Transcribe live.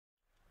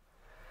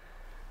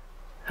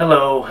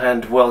Hello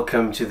and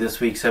welcome to this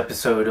week's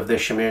episode of the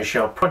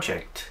Shah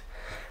project.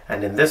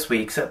 And in this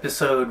week's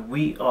episode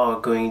we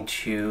are going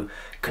to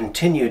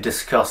continue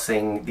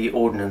discussing the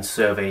Ordnance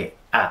Survey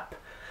app,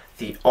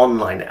 the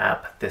online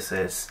app this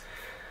is.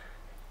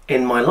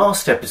 In my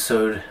last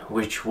episode,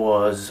 which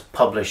was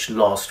published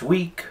last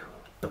week,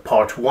 the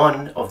part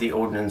 1 of the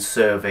Ordnance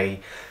Survey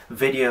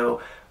video,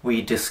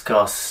 we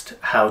discussed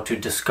how to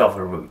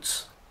discover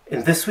routes.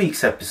 In this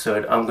week's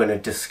episode I'm going to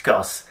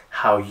discuss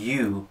how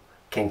you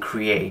can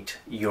create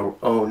your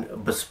own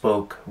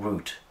bespoke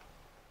route.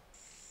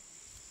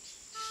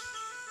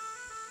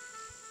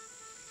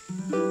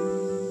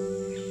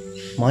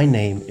 My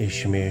name is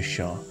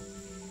Shah.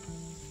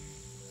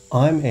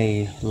 I'm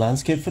a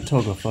landscape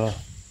photographer,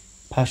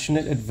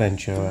 passionate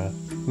adventurer,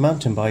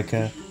 mountain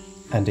biker,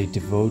 and a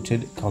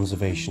devoted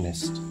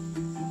conservationist.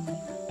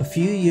 A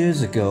few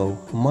years ago,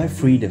 my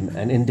freedom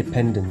and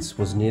independence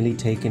was nearly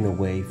taken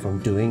away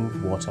from doing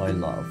what I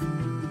love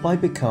by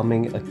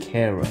becoming a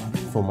carer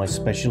for my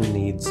special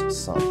needs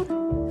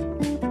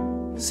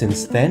son.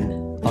 Since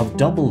then, I've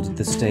doubled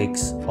the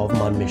stakes of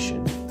my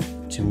mission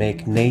to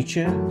make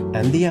nature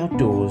and the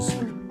outdoors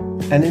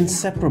an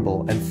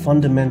inseparable and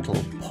fundamental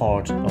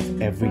part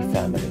of every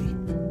family.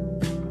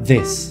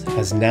 This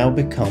has now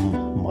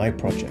become my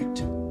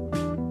project.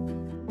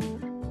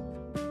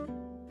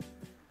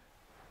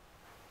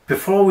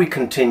 Before we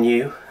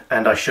continue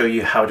and I show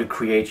you how to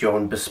create your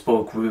own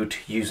bespoke route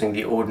using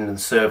the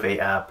Ordnance Survey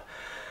app,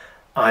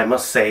 I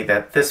must say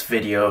that this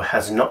video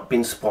has not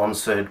been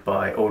sponsored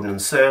by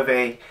Ordnance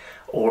Survey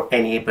or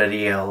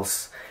anybody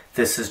else.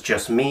 This is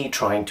just me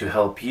trying to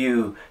help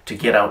you to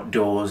get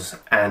outdoors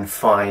and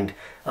find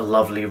a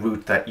lovely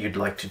route that you'd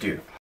like to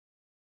do.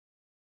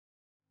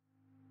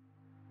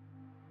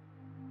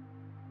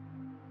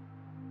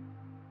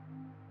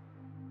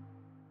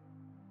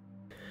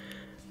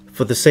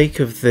 For the sake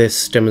of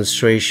this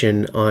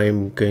demonstration,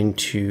 I'm going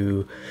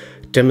to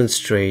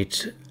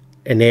demonstrate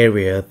an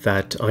area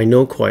that I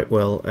know quite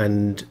well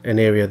and an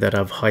area that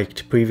I've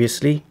hiked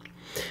previously,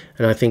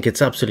 and I think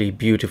it's absolutely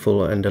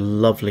beautiful and a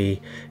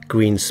lovely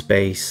green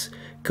space,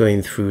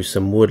 going through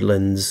some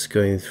woodlands,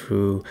 going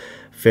through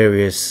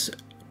various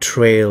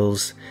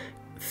trails,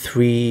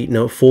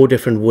 4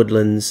 different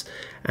woodlands,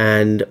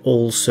 and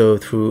also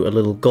through a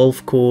little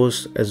golf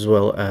course as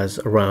well as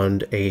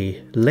around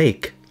a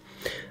lake.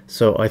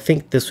 So I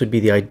think this would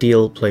be the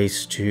ideal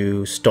place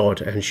to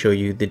start and show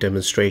you the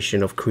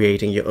demonstration of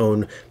creating your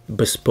own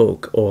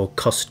bespoke or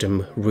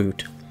custom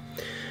route.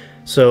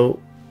 So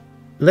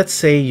let's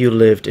say you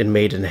lived in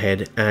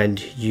Maidenhead and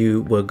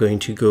you were going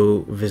to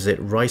go visit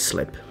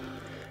Ruislip.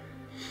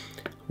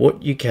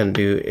 What you can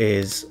do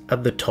is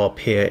at the top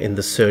here in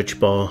the search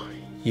bar,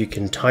 you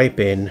can type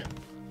in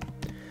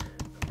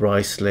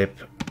Ruislip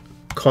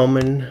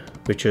Common,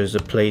 which is a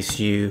place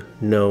you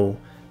know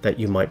that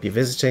you might be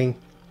visiting,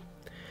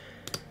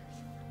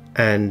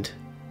 and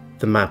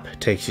the map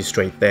takes you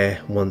straight there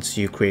once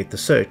you create the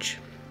search.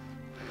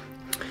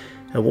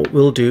 And what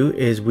we'll do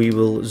is we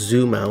will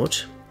zoom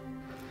out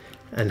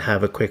and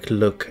have a quick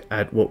look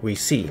at what we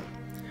see.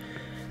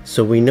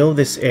 So we know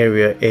this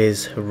area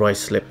is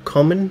Ruislip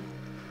Common,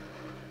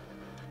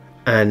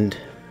 and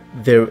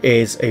there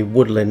is a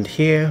woodland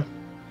here.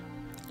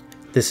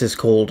 This is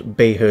called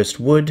Bayhurst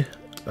Wood.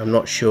 I'm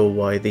not sure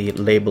why the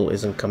label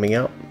isn't coming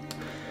out,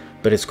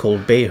 but it's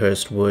called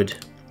Bayhurst Wood.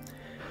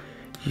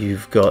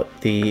 You've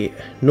got the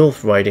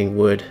North Riding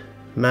Wood,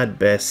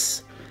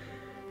 Madbess,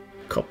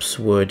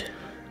 Copsewood.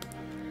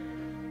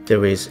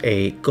 There is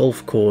a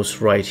golf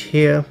course right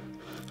here,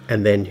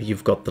 and then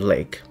you've got the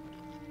lake.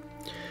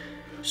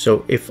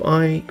 So if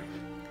I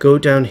go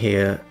down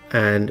here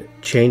and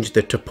change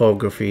the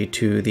topography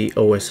to the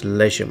OS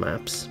Leisure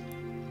Maps,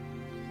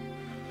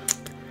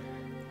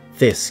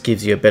 this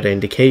gives you a better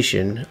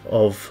indication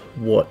of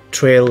what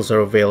trails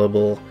are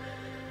available,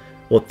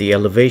 what the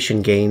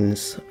elevation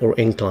gains or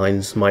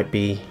inclines might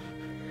be,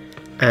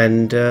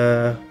 and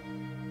there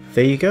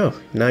you go.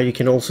 Now you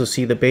can also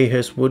see the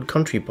Bayhurst Wood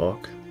Country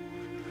Park.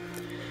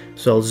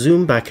 So I'll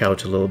zoom back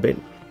out a little bit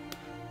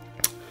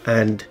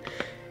and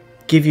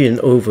give you an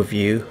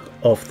overview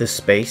of the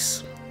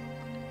space.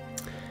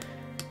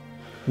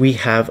 We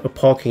have a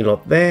parking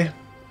lot there,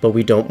 but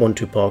we don't want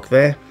to park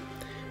there.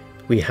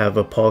 We have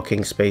a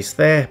parking space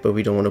there, but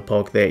we don't want to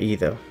park there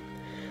either.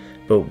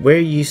 But where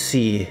you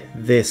see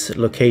this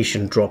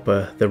location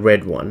dropper, the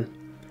red one,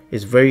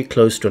 is very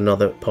close to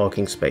another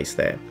parking space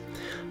there.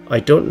 I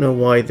don't know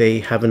why they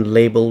haven't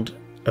labeled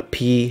a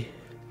P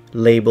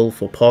label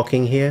for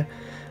parking here,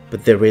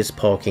 but there is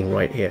parking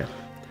right here.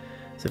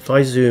 So if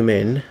I zoom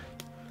in,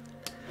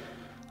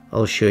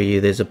 I'll show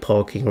you there's a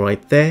parking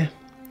right there,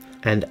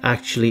 and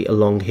actually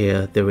along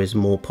here there is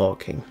more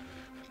parking.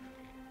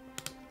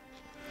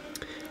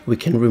 We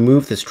can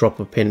remove this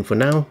dropper pin for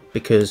now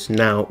because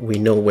now we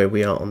know where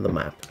we are on the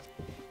map.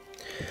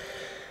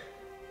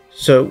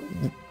 So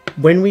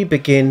when we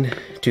begin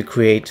to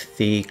create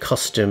the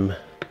custom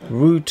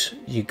route,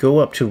 you go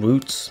up to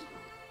routes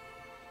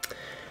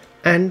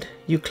and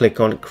you click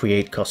on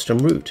create custom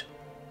route.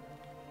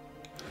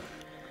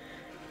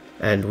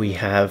 and we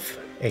have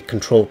a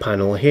control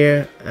panel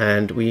here,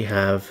 and we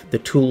have the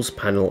tools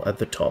panel at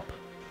the top.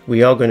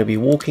 We are going to be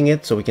walking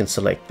it, so we can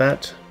select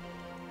that,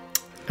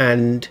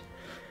 and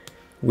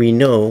we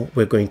know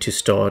we're going to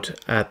start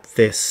at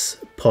this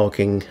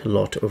parking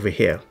lot over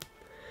here.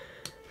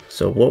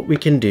 So what we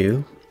can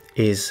do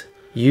is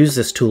use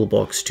this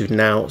toolbox to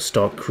now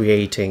start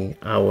creating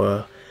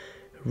our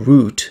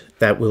route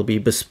that will be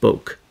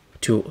bespoke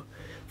to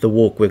the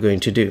walk we're going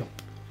to do.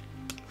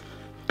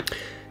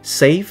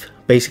 Save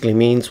basically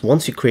means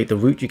once you create the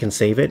route, you can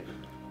save it.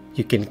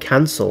 You can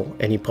cancel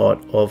any part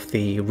of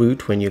the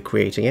route when you're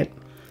creating it.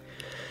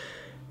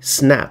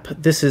 Snap,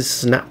 this is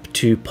snap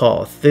to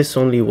path. This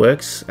only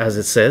works, as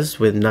it says,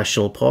 with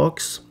national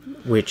parks,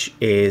 which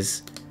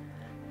is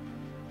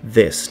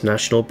this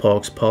national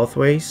parks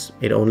pathways.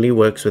 It only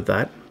works with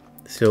that,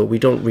 so we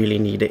don't really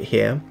need it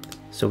here,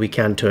 so we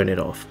can turn it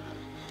off.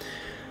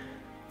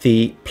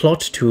 The plot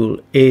tool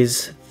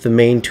is the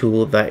main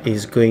tool that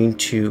is going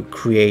to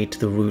create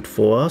the route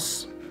for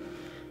us.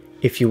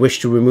 If you wish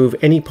to remove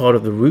any part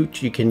of the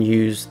route, you can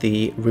use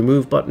the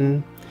remove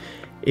button.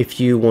 If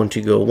you want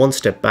to go one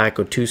step back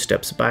or 2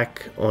 steps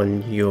back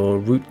on your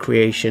route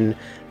creation,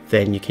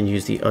 then you can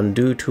use the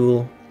undo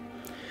tool.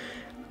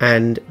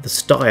 And the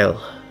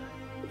style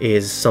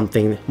is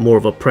something more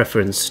of a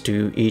preference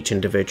to each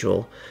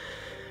individual.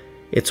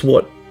 It's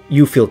what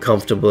you feel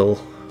comfortable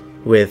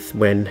with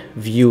when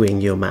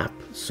viewing your map.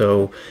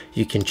 So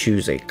you can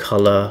choose a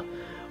color,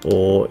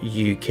 or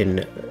you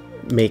can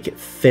make it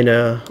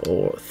thinner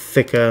or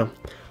thicker.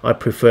 I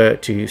prefer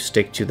to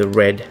stick to the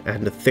red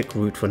and the thick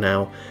route for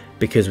now,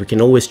 because we can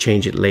always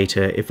change it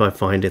later if I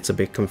find it's a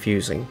bit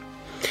confusing.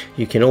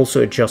 You can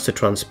also adjust the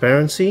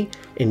transparency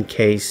in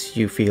case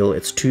you feel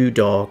it's too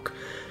dark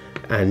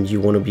and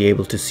you want to be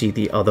able to see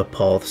the other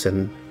paths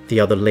and the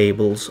other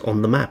labels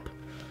on the map.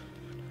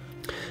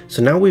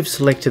 So now we've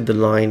selected the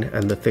line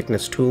and the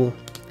thickness tool.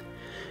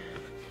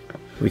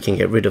 We can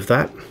get rid of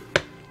that.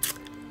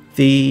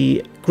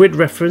 The grid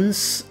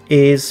reference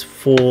is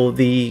for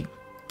the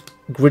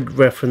grid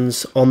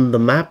reference on the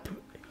map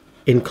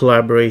in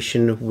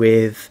collaboration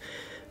with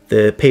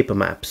the paper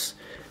maps.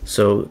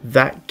 So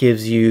that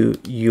gives you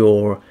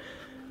your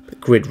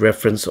grid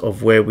reference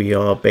of where we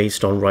are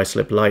based on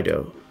Ruislip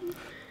Lido.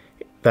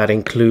 That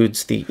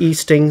includes the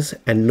eastings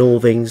and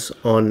northings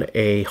on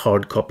a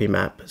hard copy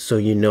map, so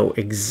you know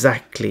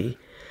exactly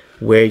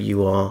where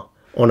you are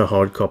on a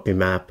hard copy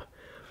map,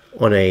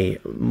 on a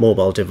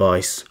mobile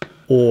device,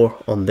 or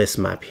on this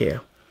map here.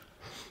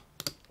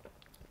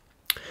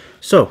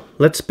 So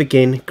let's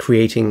begin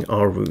creating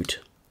our route.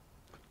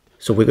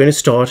 So we're going to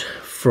start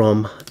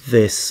from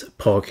this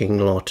parking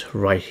lot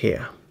right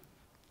here.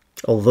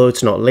 Although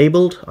it's not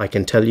labeled, I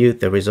can tell you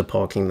there is a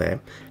parking there,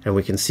 and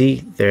we can see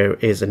there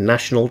is a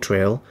national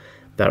trail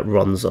that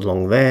runs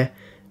along there,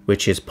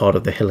 which is part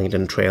of the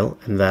Hillingdon Trail,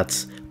 and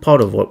that's part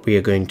of what we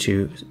are going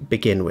to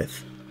begin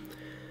with.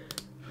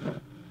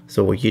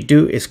 So what you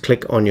do is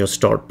click on your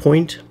start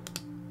point,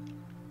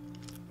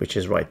 which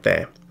is right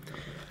there,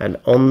 and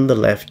on the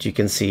left you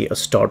can see a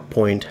start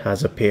point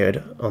has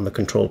appeared on the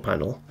control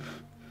panel.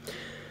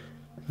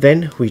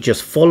 Then we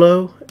just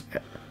follow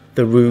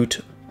the route,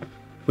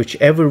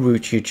 whichever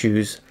route you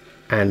choose,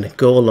 and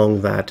go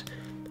along that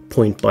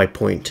point by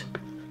point.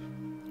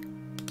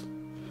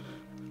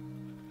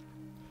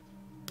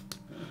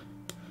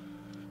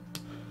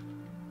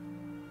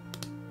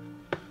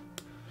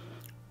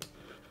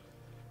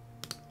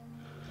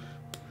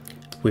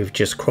 We've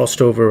just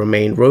crossed over a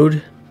main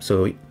road,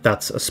 so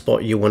that's a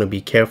spot you want to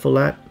be careful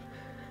at.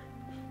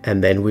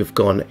 And then we've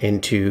gone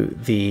into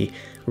the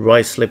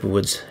Ruislip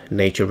Woods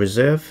Nature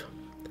Reserve,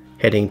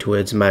 heading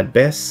towards Mad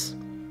Bess.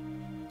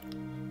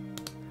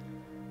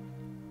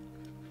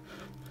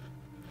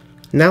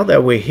 Now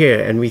that we're here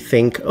and we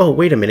think, oh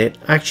wait a minute,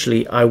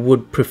 actually I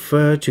would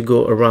prefer to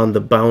go around the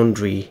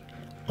boundary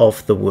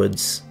of the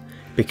woods,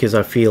 because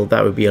I feel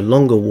that would be a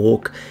longer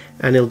walk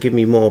and it'll give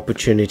me more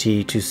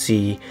opportunity to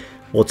see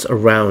what's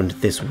around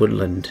this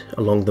woodland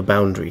along the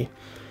boundary.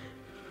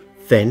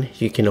 Then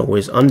you can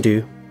always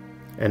undo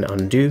and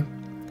undo,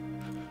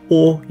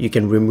 or you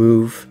can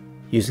remove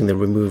using the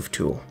remove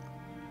tool.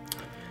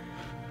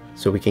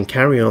 So we can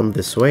carry on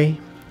this way.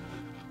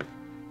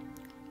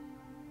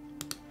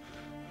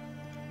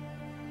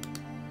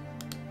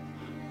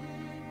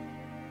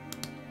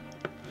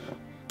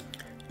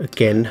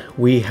 Again,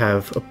 we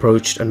have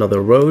approached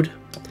another road,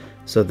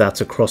 so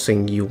that's a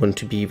crossing you want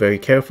to be very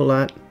careful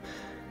at,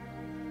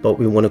 but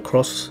we want to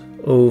cross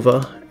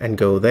over and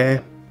go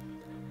there,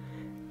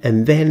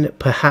 and then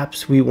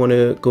perhaps we want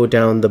to go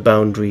down the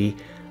boundary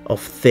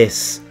of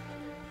this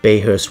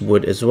Bayhurst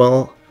Wood as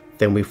well.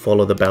 Then we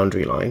follow the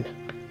boundary line.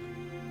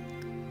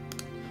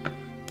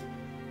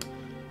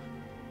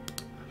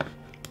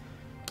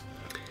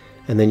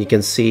 And then you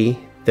can see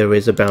there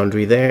is a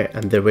boundary there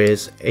and there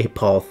is a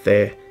path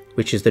there,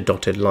 which is the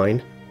dotted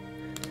line.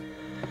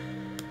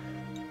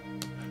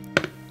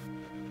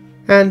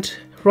 And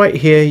right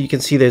here you can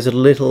see there's a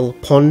little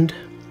pond,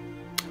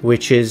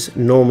 which is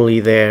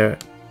normally there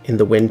in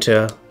the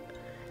winter,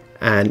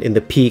 and in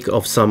the peak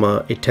of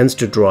summer it tends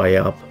to dry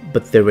up,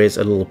 but there is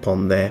a little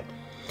pond there.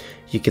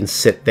 You can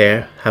sit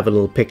there, have a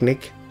little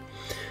picnic,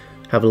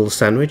 have a little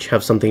sandwich,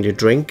 have something to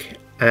drink,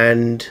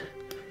 and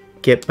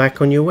get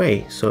back on your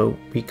way. So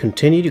we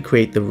continue to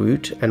create the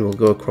route and we'll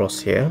go across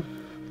here.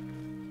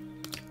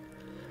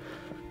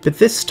 But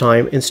this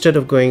time, instead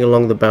of going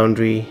along the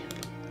boundary,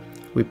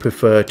 we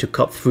prefer to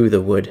cut through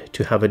the wood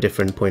to have a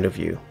different point of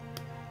view.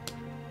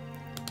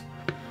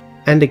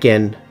 And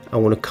again, I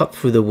want to cut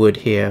through the wood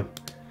here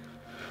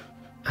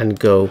and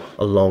go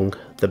along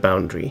the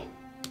boundary.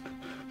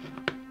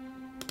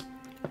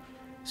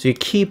 So you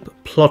keep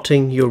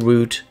plotting your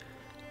route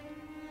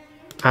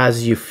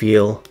as you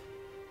feel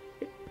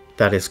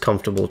that is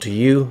comfortable to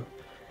you.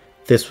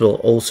 This will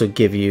also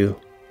give you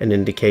an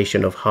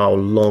indication of how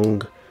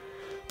long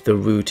the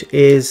route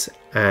is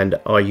and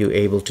are you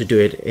able to do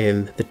it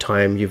in the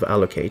time you've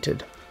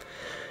allocated.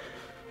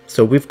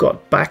 So we've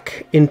got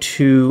back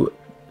into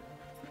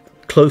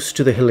close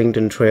to the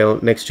Hillingdon Trail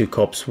next to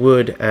Copse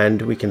Wood,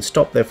 and we can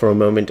stop there for a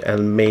moment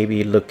and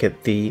maybe look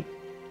at the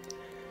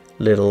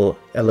little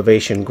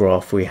elevation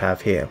graph we have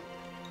here.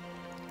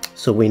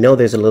 So we know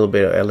there's a little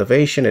bit of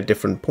elevation at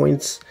different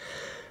points,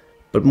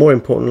 but more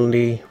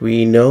importantly,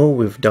 we know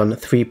we've done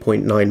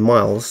 3.9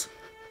 miles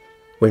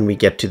when we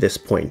get to this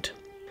point.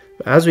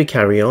 As we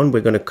carry on,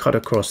 we're going to cut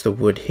across the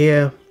wood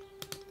here,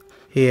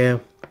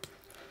 here,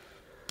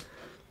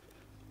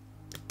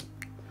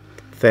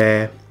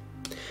 there,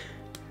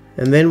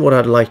 and then what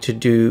I'd like to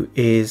do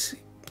is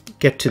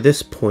get to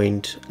this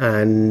point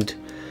and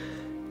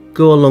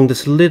go along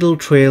this little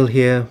trail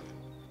here.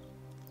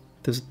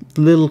 There's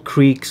little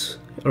creeks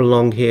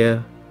along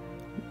here.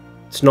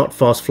 It's not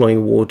fast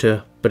flowing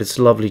water, but it's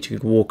lovely to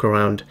walk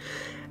around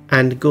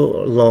and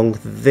go along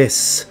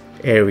this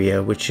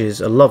area, which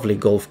is a lovely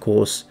golf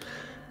course,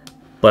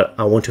 but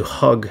I want to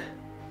hug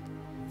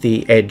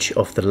the edge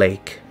of the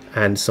lake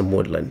and some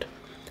woodland.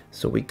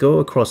 So we go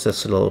across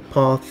this little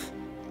path.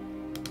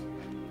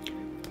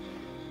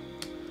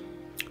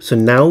 So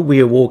now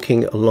we are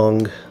walking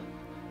along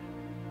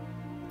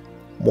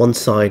one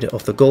side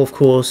of the golf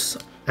course,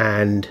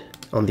 and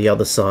on the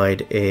other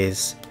side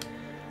is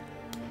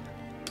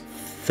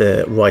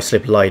the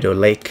Ruislip Lido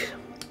Lake.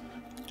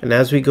 And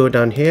as we go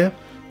down here,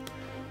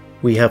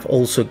 we have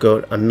also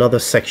got another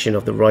section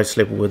of the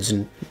Ruislip Woods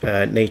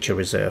Nature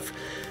Reserve,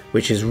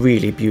 which is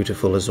really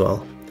beautiful as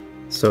well.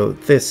 So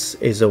this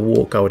is a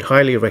walk I would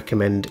highly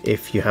recommend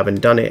if you haven't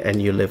done it and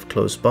you live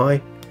close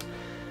by.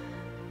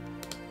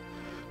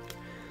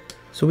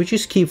 So we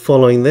just keep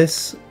following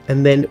this,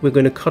 and then we're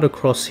going to cut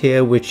across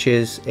here, which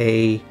is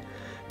a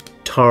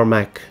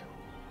tarmac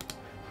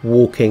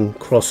walking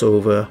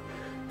crossover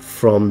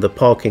from the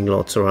parking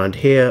lots around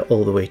here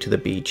all the way to the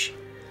beach.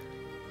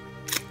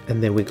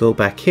 And then we go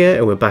back here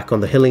and we're back on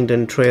the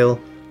Hillingdon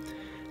Trail,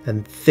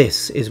 and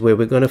this is where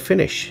we're going to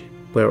finish,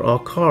 where our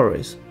car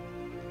is.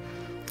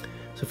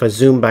 So if I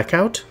zoom back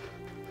out,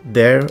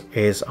 there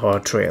is our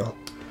trail.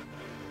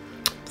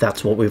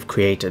 That's what we've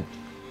created.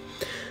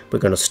 We're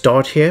going to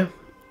start here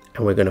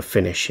and we're going to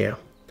finish here,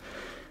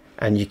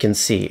 and you can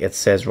see it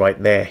says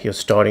right there your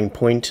starting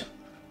point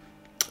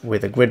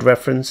with a grid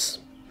reference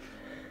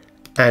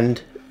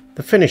and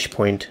the finish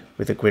point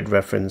with a grid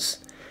reference,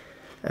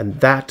 and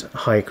that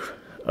hike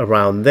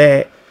around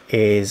there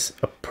is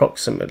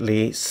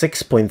approximately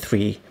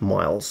 6.3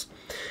 miles.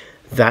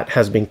 That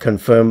has been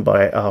confirmed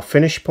by our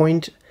finish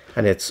point,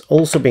 and it's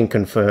also been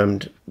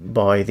confirmed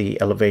by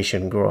the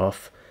elevation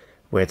graph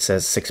where it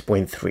says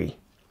 6.3.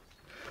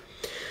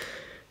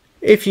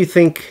 If you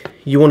think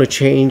you want to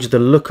change the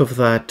look of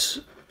that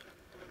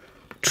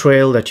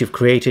trail that you've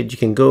created, you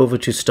can go over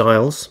to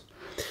Styles,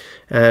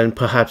 and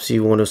perhaps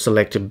you want to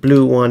select a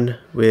blue one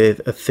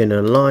with a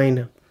thinner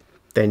line,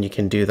 then you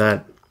can do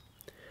that.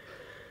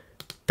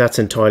 That's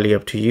entirely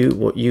up to you,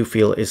 what you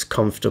feel is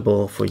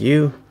comfortable for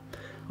you.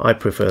 I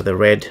prefer the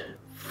red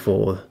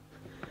for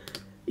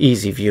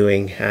easy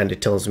viewing, and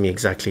it tells me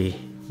exactly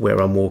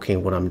where I'm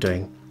walking, what I'm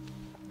doing.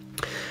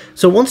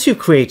 So once you've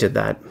created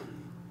that,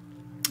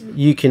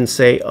 you can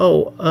say,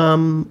 oh,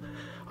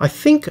 I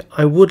think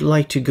I would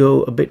like to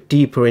go a bit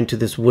deeper into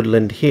this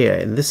woodland here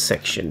in this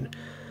section.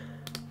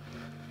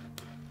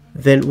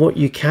 Then what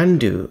you can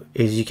do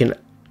is you can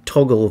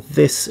toggle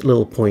this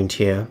little point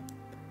here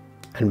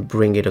and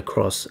bring it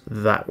across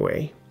that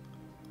way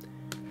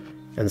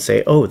and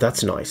say, oh,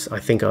 that's nice. I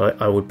think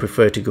I would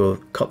prefer to go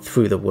cut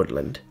through the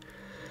woodland.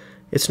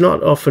 It's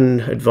not often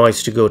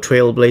advised to go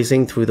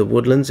trailblazing through the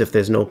woodlands if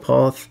there's no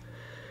path,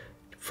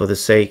 for the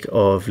sake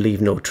of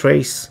leave no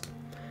trace.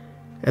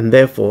 And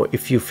therefore,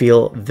 if you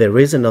feel there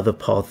is another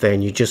path there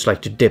and you just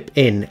like to dip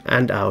in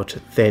and out,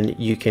 then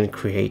you can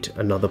create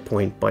another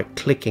point by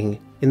clicking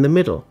in the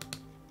middle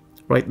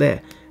right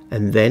there,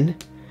 and then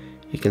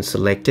you can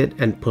select it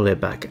and pull it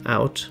back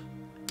out,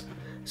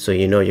 so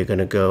you know you're going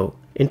to go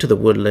into the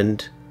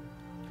woodland,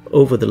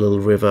 over the little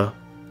river,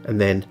 and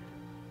then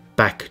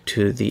back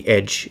to the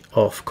edge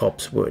of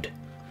Copse Wood.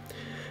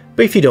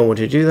 But if you don't want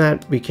to do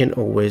that, we can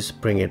always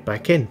bring it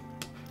back in,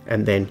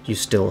 and then you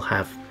still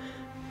have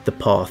the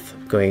path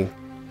going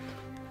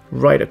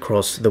right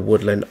across the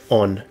woodland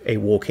on a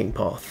walking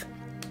path.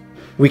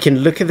 We can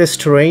look at this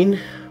terrain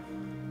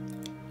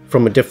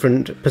from a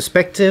different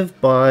perspective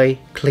by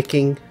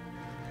clicking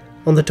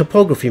on the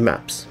topography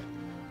maps.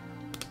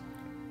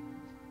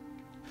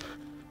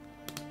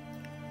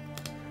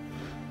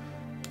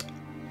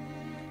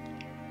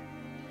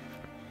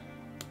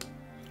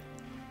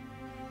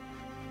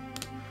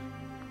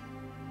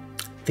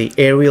 The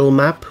aerial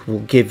map will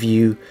give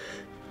you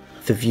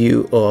the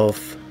view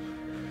of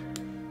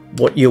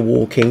what you're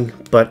walking,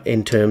 but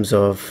in terms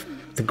of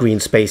the green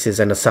spaces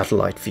and a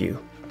satellite view.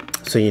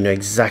 So you know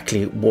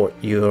exactly what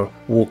you're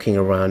walking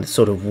around,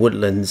 sort of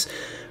woodlands,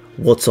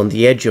 what's on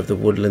the edge of the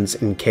woodlands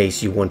in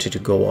case you wanted to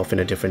go off in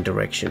a different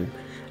direction.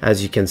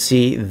 As you can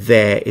see,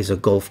 there is a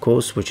golf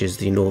course, which is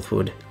the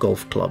Northwood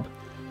Golf Club.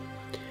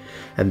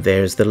 And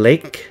there's the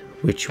lake,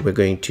 which we're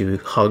going to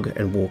hug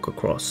and walk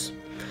across.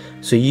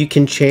 So you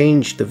can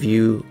change the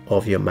view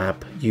of your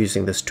map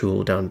using this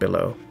tool down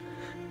below.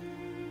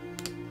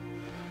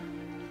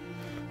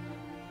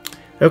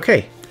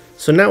 Okay,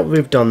 so now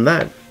we've done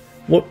that,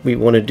 what we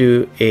want to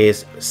do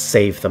is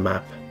save the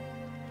map.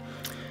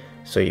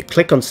 So you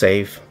click on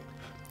save,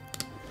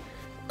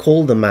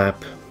 call the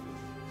map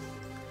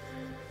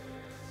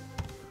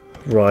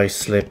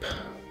Ruislip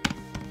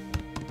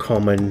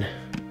Common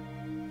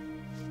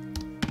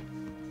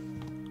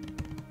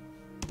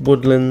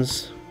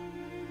Woodlands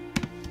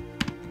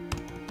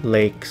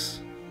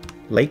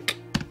Lake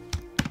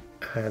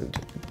and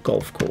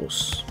Golf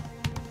Course.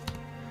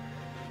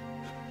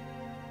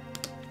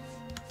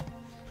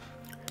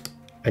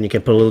 And you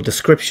can put a little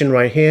description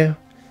right here.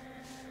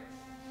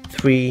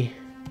 3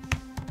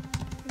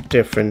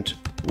 different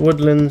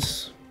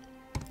woodlands,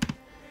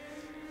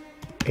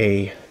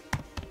 a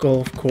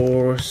golf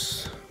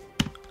course,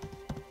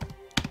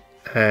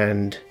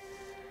 and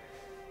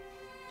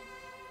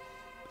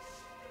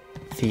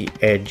the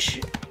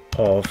edge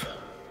of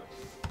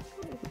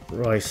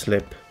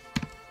Ruislip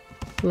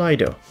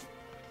Lido.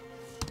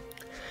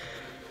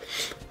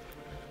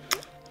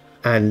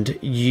 And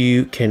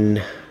you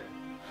can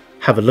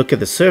have a look at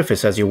the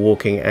surface as you're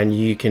walking, and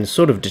you can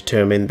sort of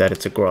determine that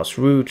it's a grass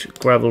route,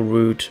 gravel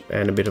route,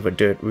 and a bit of a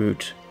dirt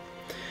route.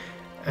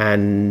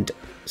 And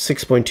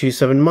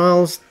 6.27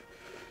 miles,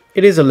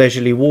 it is a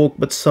leisurely walk,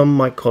 but some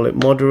might call it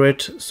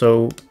moderate,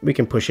 so we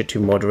can push it to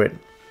moderate.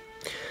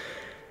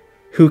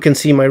 Who can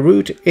see my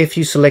route? If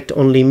you select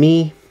only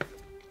me,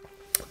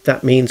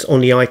 that means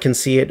only I can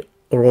see it,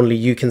 or only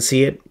you can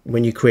see it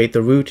when you create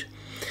the route.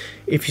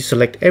 If you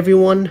select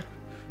everyone,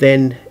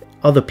 then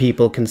other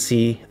people can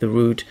see the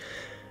route,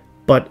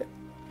 but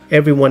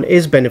everyone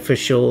is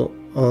beneficial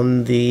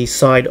on the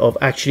side of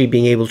actually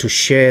being able to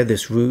share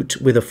this route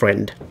with a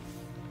friend.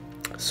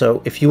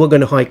 So if you are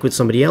going to hike with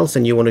somebody else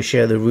and you want to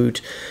share the route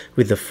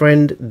with a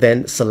friend,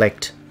 then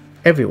select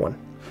everyone.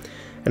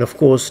 And of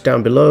course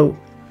down below,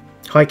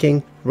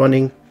 hiking,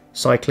 running,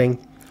 cycling,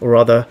 or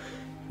rather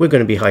we're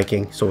going to be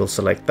hiking, so we'll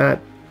select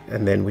that,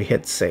 and then we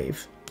hit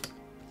save.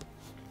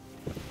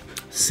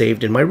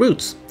 Saved in my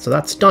routes, so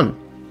that's done.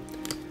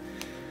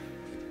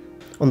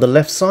 On the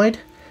left side,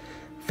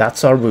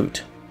 that's our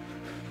route.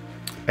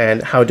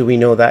 And how do we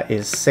know that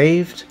is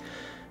saved?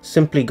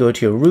 Simply go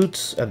to your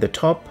routes at the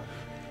top,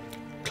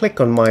 click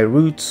on my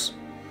routes,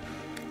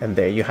 and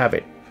there you have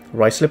it.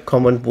 Ruislip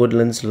Common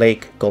Woodlands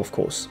Lake Golf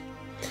Course.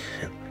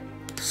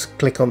 Just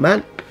click on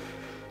that.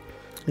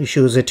 It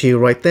shows it to you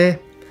right there.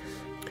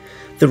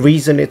 The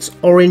reason it's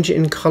orange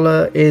in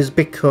color is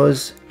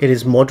because it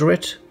is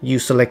moderate. You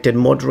selected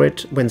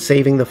moderate when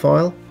saving the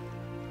file.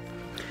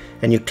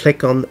 And you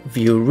click on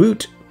view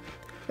route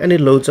and it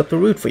loads up the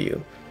route for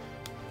you.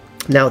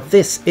 Now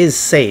this is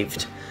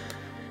saved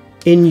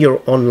in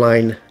your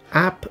online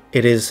app.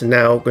 It is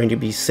now going to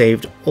be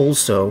saved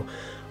also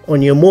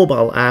on your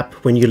mobile app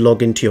when you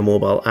log into your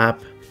mobile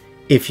app,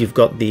 if you've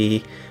got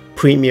the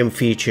premium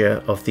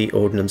feature of the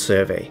Ordnance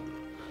Survey.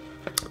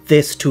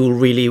 This tool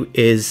really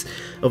is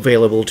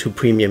available to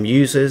premium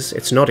users.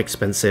 It's not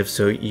expensive,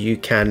 so you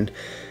can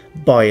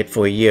buy it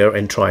for a year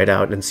and try it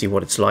out and see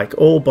what it's like,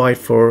 or buy it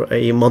for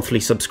a monthly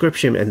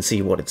subscription and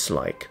see what it's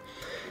like.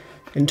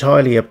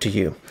 Entirely up to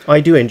you. I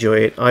do enjoy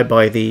it. I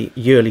buy the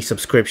yearly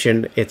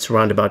subscription. It's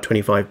around about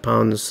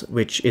 £25,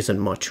 which isn't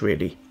much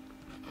really.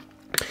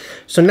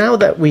 So now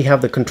that we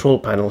have the control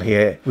panel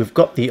here, we've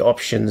got the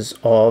options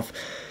of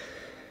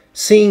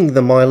seeing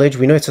the mileage.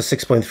 We know it's a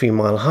 6.3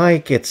 mile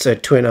hike. It's a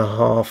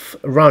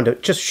 2.5, around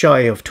just shy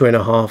of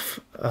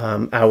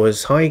 2.5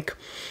 hours hike.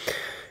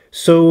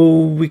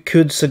 So we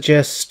could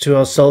suggest to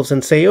ourselves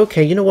and say,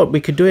 okay, you know what,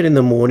 we could do it in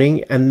the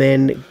morning and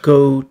then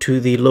go to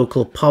the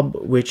local pub,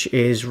 which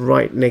is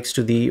right next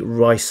to the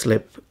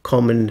Ruislip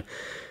Common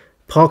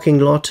parking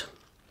lot.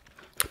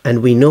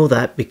 And we know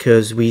that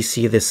because we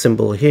see this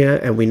symbol here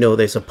and we know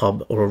there's a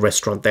pub or a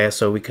restaurant there,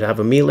 so we could have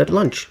a meal at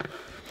lunch.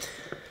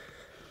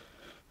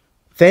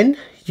 Then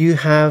you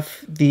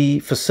have the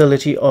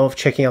facility of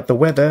checking out the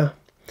weather.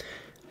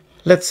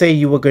 Let's say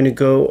you were going to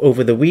go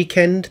over the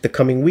weekend, the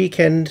coming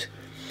weekend,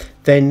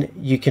 then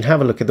you can have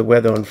a look at the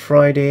weather on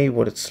Friday,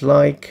 what it's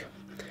like.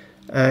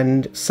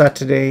 and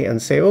Saturday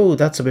and say, oh,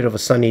 that's a bit of a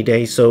sunny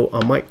day, so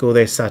I might go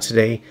there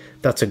Saturday.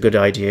 That's a good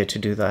idea to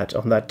do that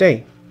on that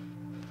day.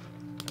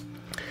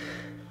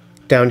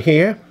 Down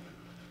here,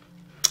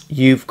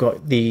 you've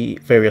got the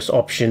various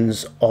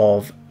options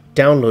of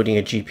downloading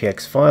a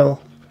GPX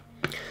file,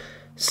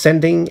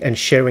 sending and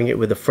sharing it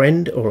with a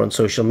friend or on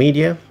social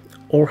media,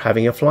 or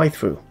having a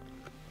fly-through.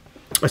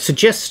 I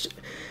suggest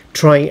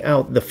trying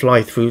out the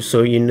fly-through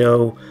so you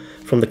know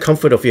from the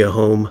comfort of your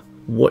home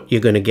what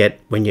you're going to get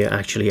when you're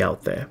actually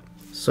out there.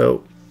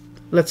 So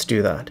let's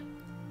do that.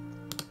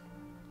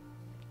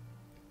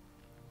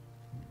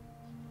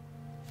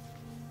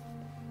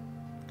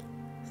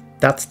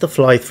 That's the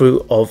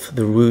fly-through of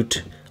the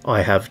route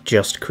I have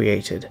just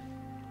created.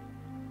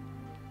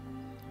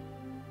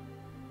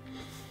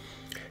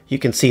 You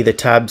can see the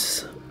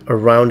tabs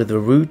around the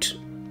route,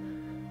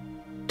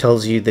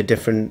 tells you the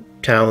different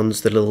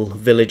towns, the little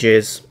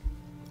villages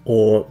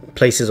or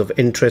places of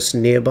interest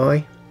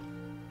nearby.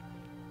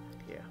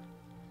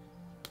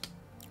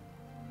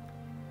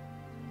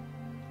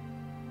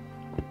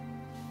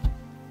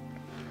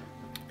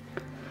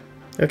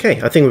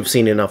 Okay, I think we've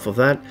seen enough of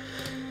that.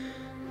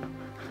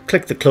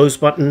 Click the close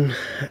button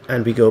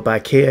and we go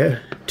back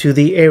here to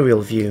the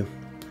aerial view.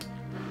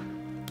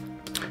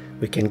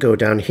 We can go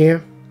down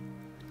here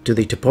to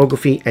the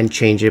topography and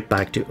change it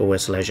back to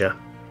OS Leisure.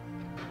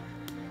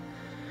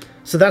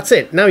 So that's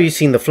it. Now you've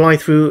seen the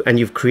fly-through and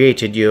you've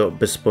created your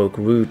bespoke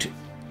route.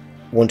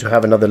 Want to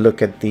have another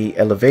look at the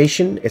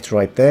elevation? It's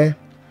right there.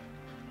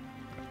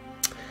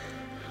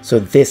 So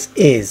this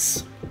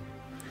is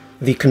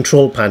the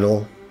control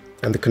panel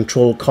and the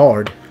control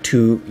card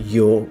to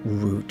your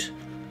route.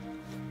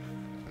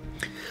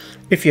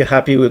 If you're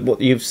happy with what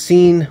you've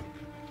seen,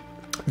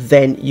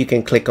 then you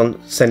can click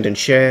on send and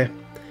share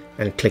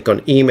and click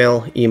on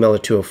email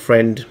it to a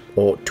friend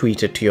or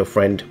tweet it to your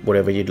friend,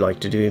 whatever you'd like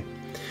to do.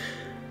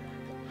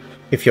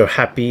 If you're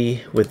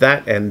happy with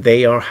that and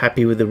they are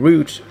happy with the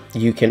route,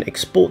 you can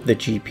export the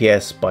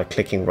GPS by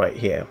clicking right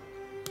here.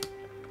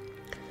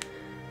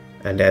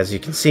 And as you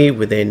can see,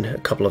 within a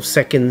couple of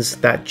seconds,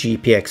 that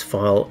GPX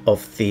file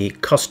of the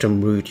custom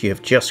route you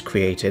have just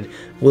created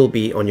will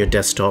be on your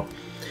desktop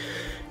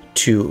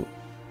to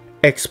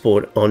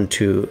export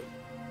onto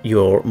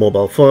your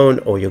mobile phone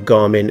or your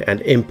Garmin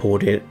and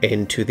import it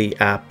into the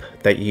app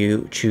that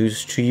you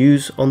choose to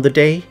use on the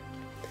day.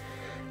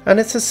 And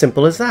it's as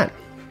simple as that.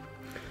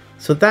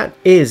 So that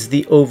is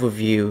the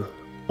overview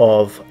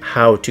of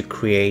how to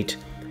create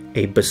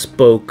a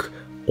bespoke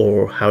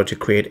or how to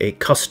create a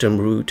custom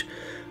route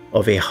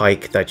of a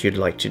hike that you'd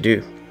like to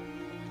do.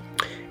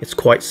 It's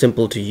quite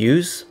simple to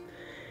use.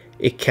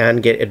 It can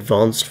get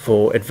advanced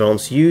for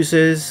advanced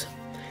users.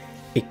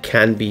 It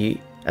can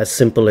be as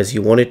simple as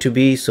you want it to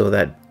be so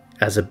that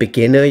as a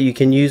beginner you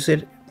can use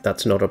it.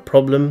 That's not a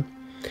problem.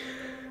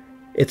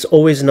 It's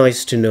always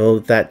nice to know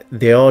that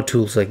there are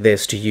tools like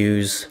this to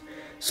use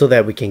so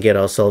that we can get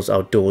ourselves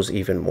outdoors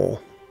even more.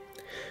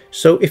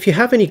 So if you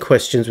have any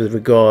questions with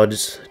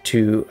regards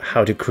to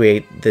how to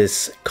create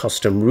this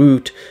custom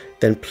route,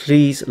 then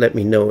please let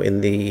me know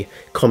in the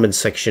comment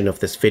section of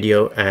this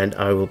video and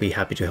I will be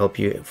happy to help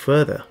you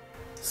further.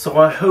 So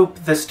I hope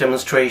this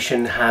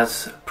demonstration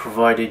has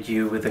provided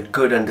you with a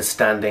good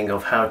understanding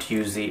of how to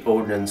use the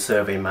Ordnance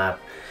Survey map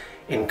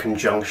in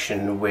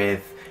conjunction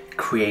with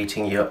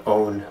creating your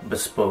own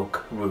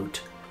bespoke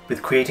route.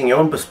 With creating your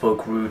own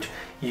bespoke route,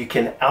 you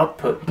can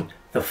output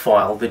the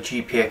file, the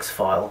GPX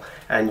file,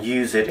 and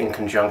use it in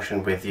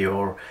conjunction with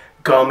your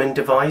Garmin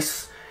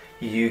device.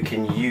 You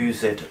can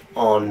use it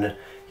on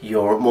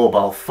your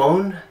mobile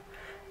phone,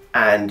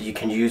 and you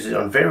can use it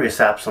on various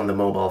apps on the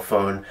mobile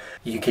phone.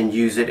 You can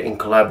use it in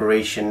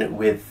collaboration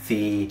with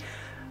the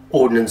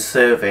Ordnance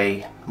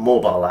Survey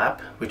Mobile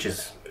App, which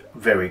is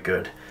very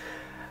good.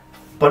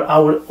 But I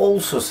would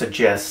also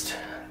suggest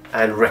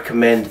and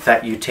recommend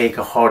that you take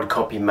a hard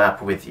copy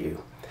map with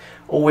you.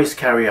 Always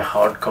carry a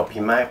hard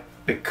copy map,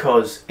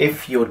 because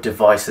if your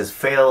devices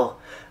fail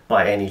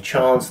by any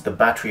chance, the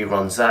battery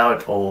runs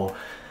out, or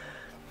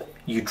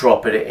you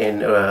drop it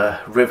in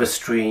a river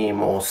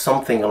stream or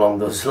something along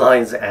those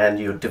lines and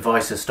your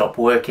devices stop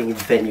working,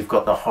 then you've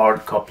got the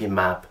hard copy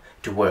map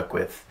to work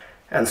with.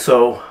 And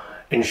so,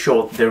 in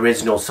short, there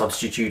is no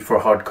substitute for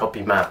a hard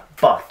copy map,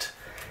 but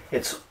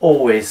it's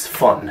always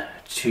fun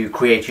to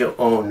create your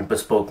own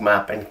bespoke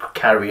map and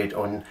carry it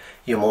on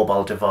your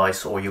mobile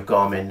device or your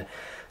Garmin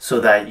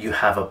so that you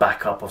have a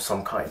backup of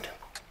some kind.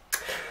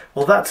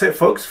 Well, that's it,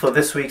 folks, for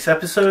this week's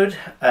episode.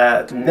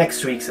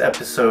 Next week's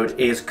episode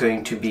is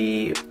going to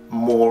be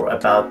more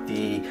about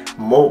the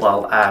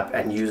mobile app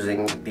and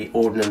using the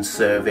Ordnance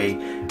Survey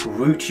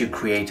route you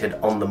created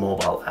on the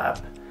mobile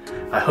app.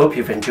 I hope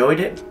you've enjoyed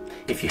it.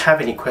 If you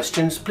have any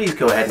questions, please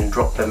go ahead and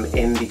drop them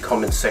in the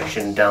comment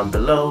section down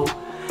below.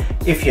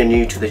 If you're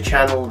new to the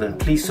channel, then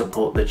please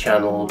support the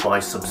channel by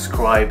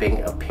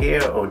subscribing up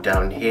here or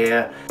down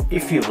here.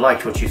 If you've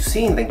liked what you've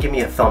seen, then give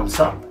me a thumbs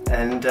up,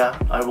 and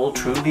I will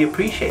truly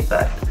appreciate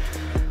that.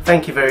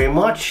 Thank you very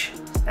much,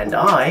 and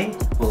I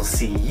will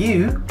see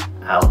you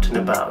out and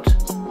about.